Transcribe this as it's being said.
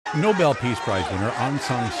Nobel Peace Prize winner Aung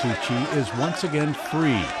San Suu Kyi is once again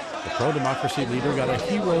free. The pro-democracy leader got a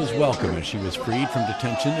hero's welcome as she was freed from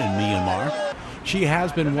detention in Myanmar. She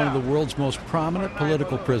has been one of the world's most prominent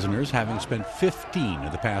political prisoners, having spent 15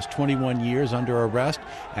 of the past 21 years under arrest,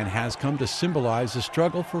 and has come to symbolize the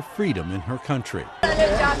struggle for freedom in her country.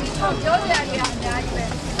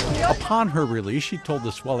 Upon her release, she told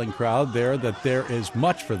the swelling crowd there that there is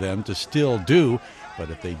much for them to still do, but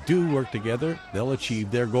if they do work together, they'll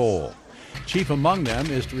achieve their goal. Chief among them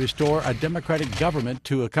is to restore a democratic government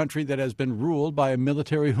to a country that has been ruled by a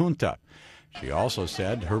military junta. She also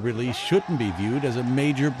said her release shouldn't be viewed as a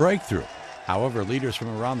major breakthrough. However, leaders from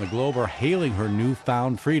around the globe are hailing her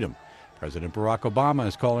newfound freedom. President Barack Obama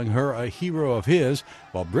is calling her a hero of his,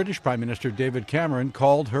 while British Prime Minister David Cameron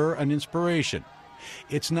called her an inspiration.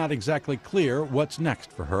 It's not exactly clear what's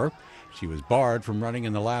next for her. She was barred from running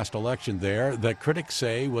in the last election there that critics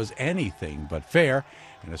say was anything but fair,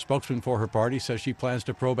 and a spokesman for her party says she plans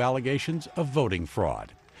to probe allegations of voting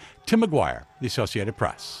fraud. Tim McGuire, The Associated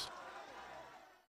Press.